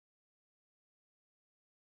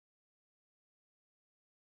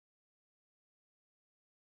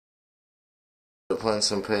Playing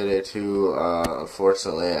some Payday 2.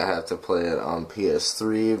 Unfortunately, I have to play it on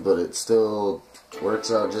PS3, but it still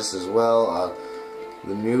works out just as well.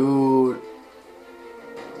 The new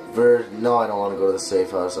version. No, I don't want to go to the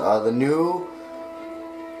safe house. The new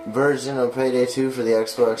version of Payday 2 for the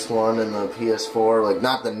Xbox One and the PS4, like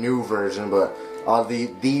not the new version, but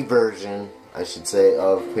the version, I should say,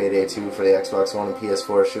 of Payday 2 for the Xbox One and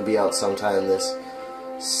PS4 should be out sometime this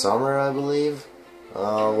summer, I believe.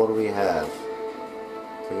 What do we have?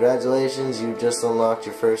 Congratulations, you just unlocked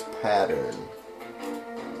your first pattern.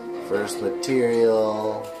 First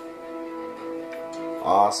material.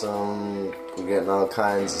 Awesome. We're getting all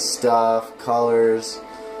kinds of stuff. Colors.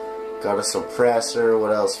 Got a suppressor.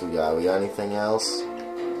 What else we got? We got anything else?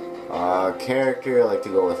 Character. I like to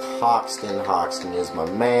go with Hoxton. Hoxton is my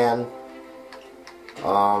man.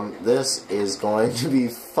 This is going to be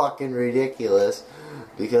fucking ridiculous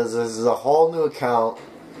because this is a whole new account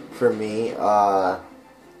for me.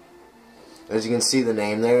 As you can see the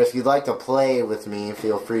name there. If you'd like to play with me,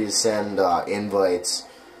 feel free to send invites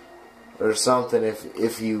or something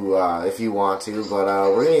if you want to. But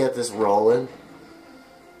we're gonna get this rolling.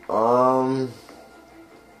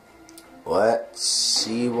 Let's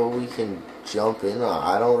see what we can jump in on.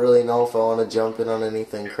 I don't really know if I want to jump in on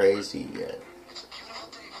anything crazy yet.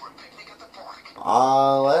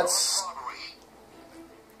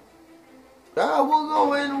 We'll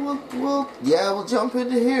go in, we'll jump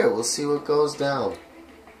into here. We'll see what goes down.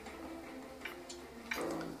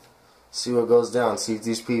 See what goes down. See if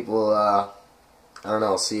these people, I don't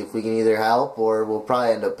know, see if we can either help or we'll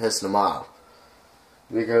probably end up pissing them off.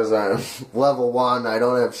 Because I'm level 1, I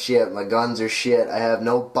don't have shit, my guns are shit, I have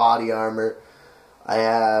no body armor, I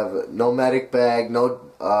have no medic bag, no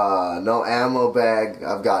ammo bag,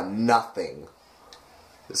 I've got nothing.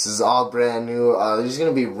 This is all brand new. There's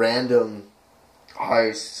gonna be random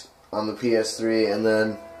heists on the PS3, and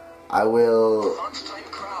then I will,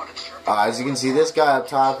 as you can see, this guy up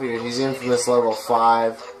top here, he's infamous level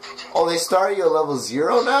 5. Oh, they start you at level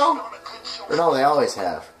 0 now? Or no, they always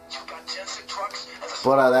have.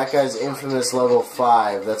 But that guy's infamous level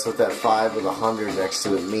 5. That's what that 5 with 100 next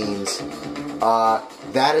to it means.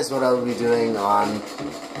 That is what I will be doing on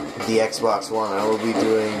the Xbox One. I will be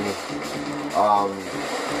doing,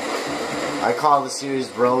 I call the series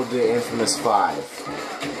Road to Infamous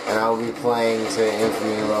 5. And I will be playing to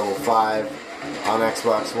Infamy level 5 on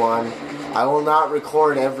Xbox One. I will not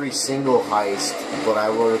record every single heist, but I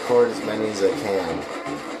will record as many as I can.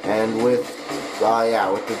 And with the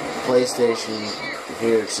PlayStation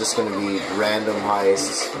here, it's just going to be random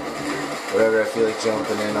heists, whatever I feel like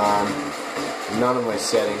jumping in on. None of my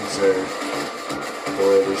settings are the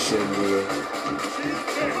way they should be.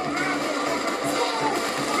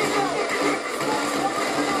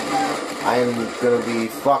 I am going to be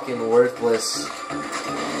fucking worthless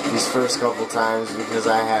these first couple times because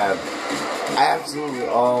I have absolutely,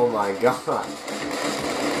 oh my god.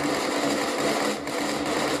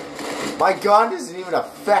 My gun isn't even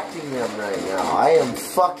affecting them right now. I am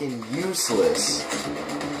fucking useless.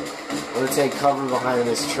 I'm gonna take cover behind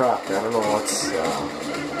this truck. I don't know what's,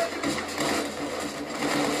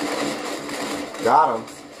 got him.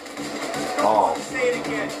 Oh. Let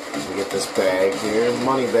me get this bag here.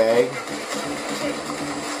 Money bag.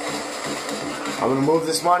 I'm gonna move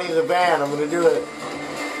this money to the van. I'm gonna do it.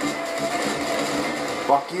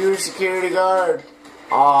 Fuck you, security guard.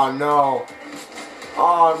 Oh no.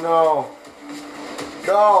 Oh no.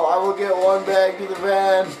 No, I will get one bag to the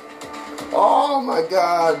van. Oh my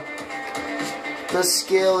god. The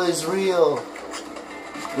skill is real.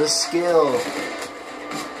 The skill.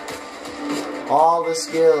 All the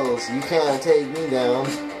skills. You can't take me down.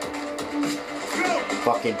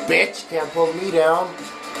 Fucking bitch. Can't pull me down.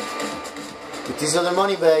 Get these other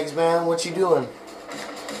money bags, man. What you doing?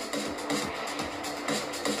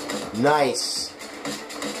 Nice.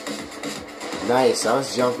 Nice. I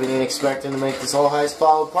was jumping in expecting to make this whole heist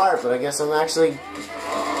fall apart, but I guess I'm actually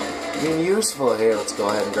being useful here. Let's go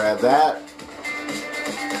ahead and grab that.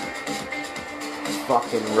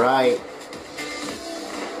 Fucking right.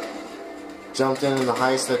 Jumped in the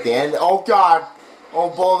heist at the end. Oh god! Oh,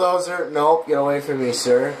 bulldozer. Nope. Get away from me,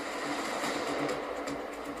 sir.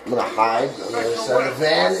 I'm gonna hide on the other side of the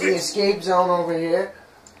van in the escape zone over here.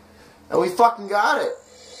 And we fucking got it.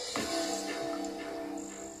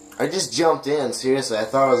 I just jumped in, seriously. I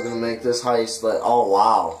thought I was gonna make this heist like, oh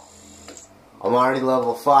wow. I'm already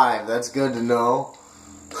level 5, that's good to know.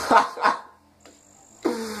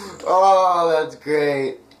 Oh, that's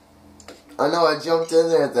great. I know I jumped in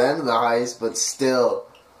there at the end of the heist, but still,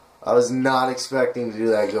 I was not expecting to do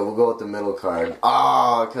that good. We'll go with the middle card.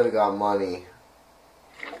 Oh, I could have got money.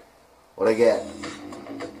 What'd I get?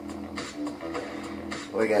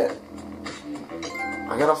 What'd I get?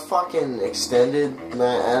 I got a fucking extended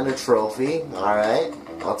and a trophy. Alright,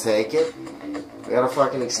 I'll take it. I got a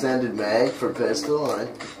fucking extended mag for pistol.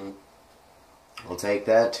 I'll take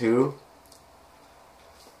that too.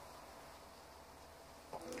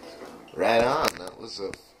 Right on. That was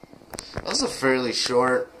a fairly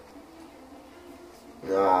short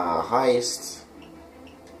heist.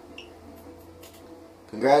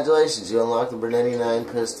 Congratulations, you unlocked the Bernetti 9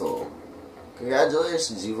 pistol.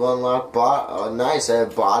 Congratulations, you've unlocked nice, I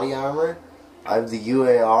have body armor. I have the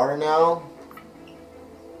UAR now.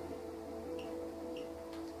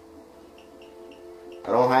 I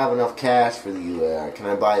don't have enough cash for the UAR. Can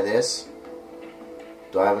I buy this?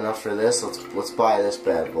 Do I have enough for this? Let's buy this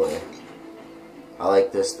bad boy. I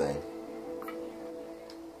like this thing.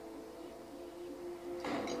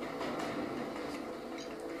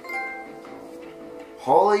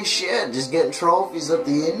 Holy shit, just getting trophies at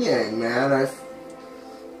the yin-yang, man. I'm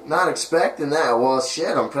not expecting that. Well,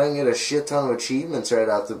 shit, I'm probably going to get a shit ton of achievements right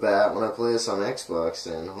off the bat when I play this on Xbox,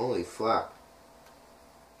 then. Holy fuck.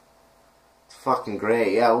 It's fucking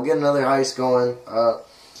great. Yeah, we'll get another heist going.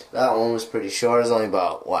 That one was pretty short. It was only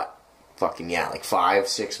about, what? Fucking, yeah, like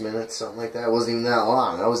 5-6 minutes, something like that. It wasn't even that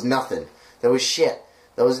long. That was nothing. That was shit.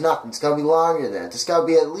 That was nothing. It's got to be longer than that. It's got to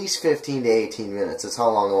be at least 15 to 18 minutes. That's how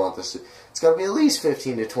long I want this to... It's got to be at least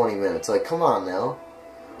 15 to 20 minutes. Like, come on now.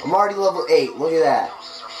 I'm already level 8. Look at that.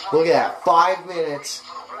 Look at that. 5 minutes.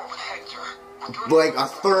 Like, a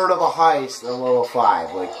third of a heist. I'm level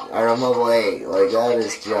 5. Like, or I'm level 8. Like, that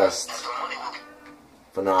is just...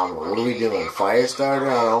 phenomenal. What are we doing? Fire starter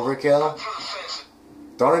on overkill?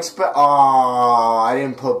 Don't expect... Oh, I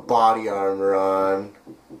didn't put body armor on.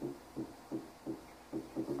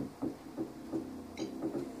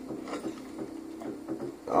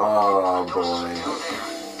 Oh, boy.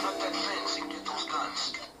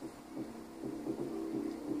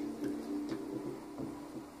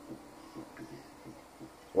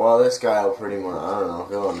 Well, this guy will pretty much... I don't know.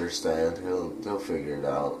 He'll understand. He'll figure it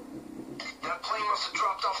out. That plane must have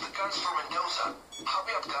dropped off the guns for Mendoza.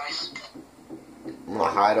 Hurry up, guys. I'm gonna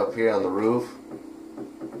hide up here on the roof.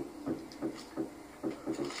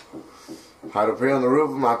 Hide up here on the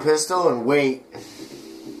roof with my pistol and wait. This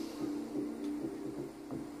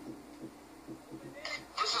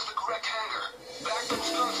is the correct hangar. Back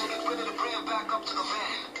those guns and get ready to bring them back up to the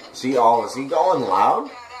van. See, oh, is he going loud?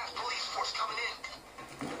 Badass police force coming in.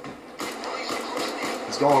 Police are closing in.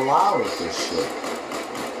 He's going loud with this shit.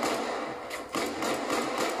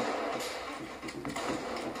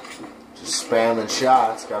 Spamming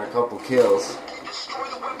shots, got a couple kills. Destroy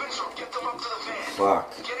the weapons or get them up to the van.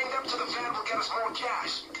 Fuck. Getting them to the van will get us more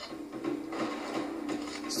cash.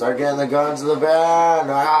 Start getting the guns to the van.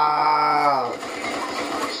 Ah!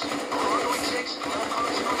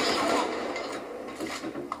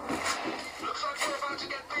 Looks like we're about to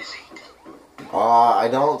get busy. I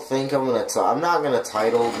don't think I'm not gonna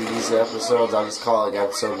title these episodes. I'll just call it like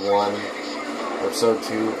episode 1, episode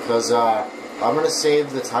 2, because I'm gonna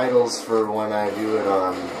save the titles for when I do it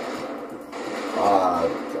on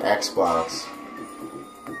Xbox.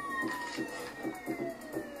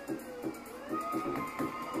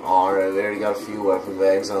 Alright, we already got a few weapon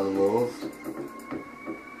bags on the move.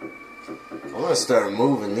 I'm gonna start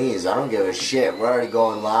moving these. I don't give a shit. We're already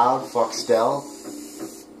going loud. Fuck stealth.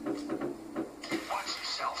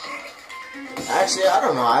 Actually, I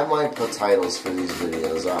don't know. I might put titles for these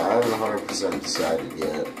videos. I haven't 100% decided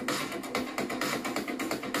yet.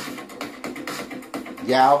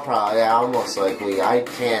 Yeah, I'll most likely. I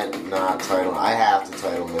can't not title. I have to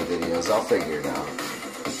title my videos. I'll figure it out.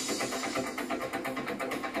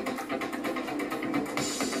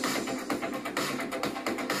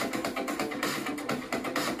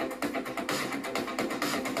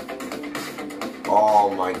 Oh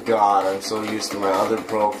my god, I'm so used to my other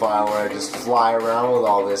profile where I just fly around with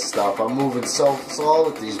all this stuff. I'm moving so slow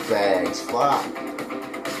with these bags. Fuck.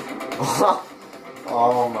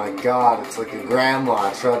 Oh my god, it's like a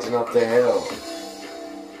grandma trudging up the hill.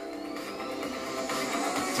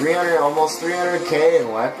 300, almost 300k in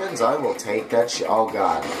weapons? I will take that shit. Oh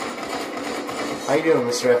god. How you doing,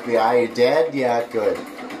 Mr. FBI? You dead? Yeah, good.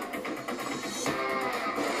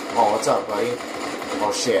 Oh, what's up, buddy?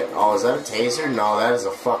 Oh shit. Oh, is that a taser? No, that is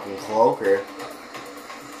a fucking cloaker.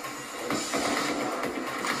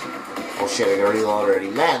 Oh shit, I gotta reload already.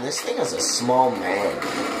 Man, this thing has a small mag.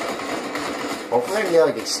 Hopefully I can get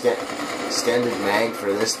like extended mag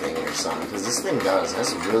for this thing or something, because this thing does. It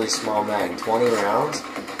has a really small mag. 20 rounds?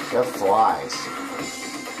 That flies.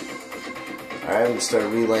 Alright, I'm gonna start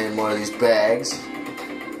relaying more of these bags.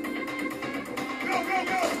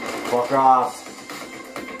 Fuck off.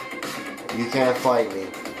 You can't fight me.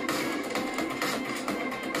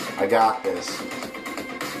 I got this.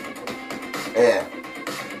 Eh.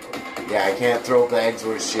 Yeah, I can't throw bags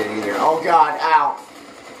worth shit either. Oh god, ow!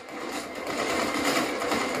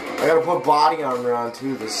 I gotta put body armor on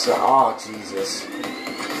too. This. Oh Jesus.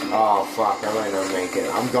 Oh fuck, I might not make it.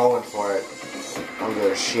 I'm going for it. I'm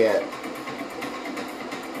good as shit.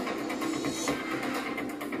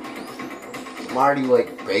 I'm already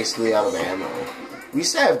like basically out of ammo. We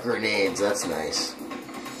used to have grenades, that's nice.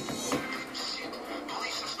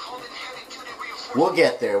 We'll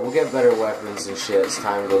get there. We'll get better weapons and shit as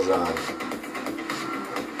time goes on.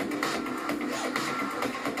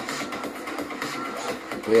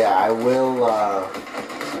 But yeah, I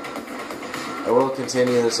will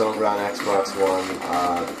continue this over on Xbox One.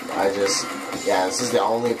 Yeah, this is the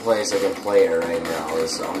only place I can play it right now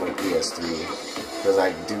is on my PS3. Because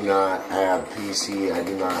I do not have PC,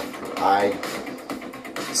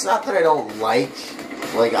 it's not that I don't like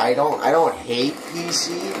I don't hate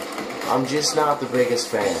PC, I'm just not the biggest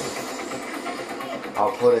fan.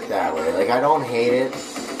 I'll put it that way. Like, I don't hate it,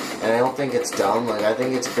 and I don't think it's dumb. Like, I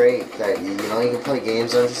think it's great that, you know, you can play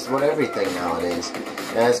games on just about everything nowadays.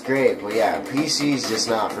 And that's great, but yeah, PC's just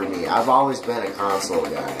not for me. I've always been a console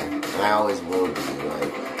guy, and I always will be,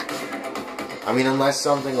 like, I mean, unless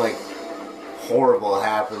something, like, horrible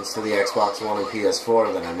happens to the Xbox One and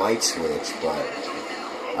PS4, then I might switch, but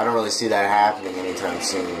I don't really see that happening anytime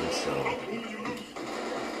soon, so.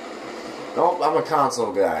 Nope, I'm a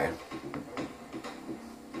console guy.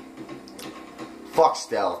 Fuck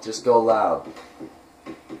stealth, just go loud.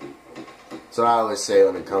 That's what I always say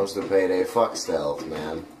when it comes to Payday. Fuck stealth,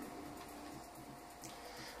 man.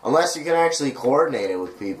 Unless you can actually coordinate it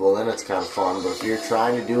with people, then it's kind of fun, but if you're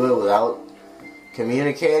trying to do it without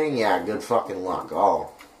communicating, yeah, good fucking luck.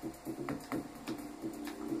 Oh.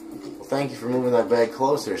 Well, thank you for moving that bag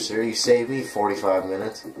closer, sir. You saved me 45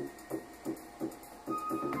 minutes.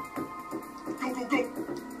 Go, go, go.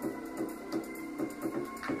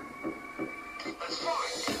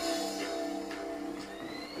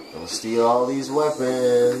 Don't steal all these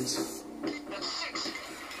weapons.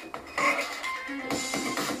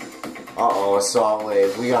 Uh-oh, assault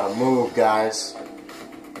wave. We gotta move, guys.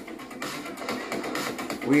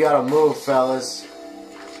 We gotta move, fellas.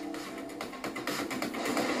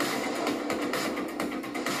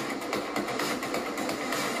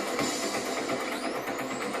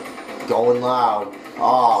 Going loud.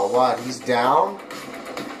 Oh, what? He's down?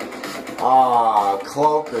 Ah,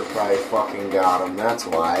 Cloaker probably fucking got him. That's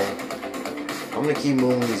why. I'm gonna keep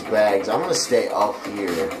moving these bags. I'm gonna stay up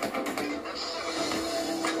here.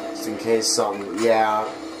 Just in case something... Yeah.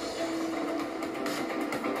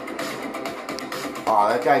 Aw,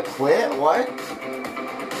 that guy quit? What?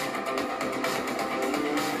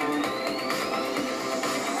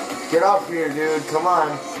 Get up here, dude. Come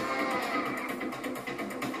on.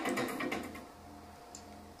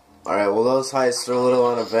 Alright, well, those heists are a little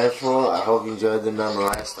uneventful. I hope you enjoyed them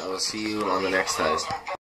nonetheless. I will see you on the next heist.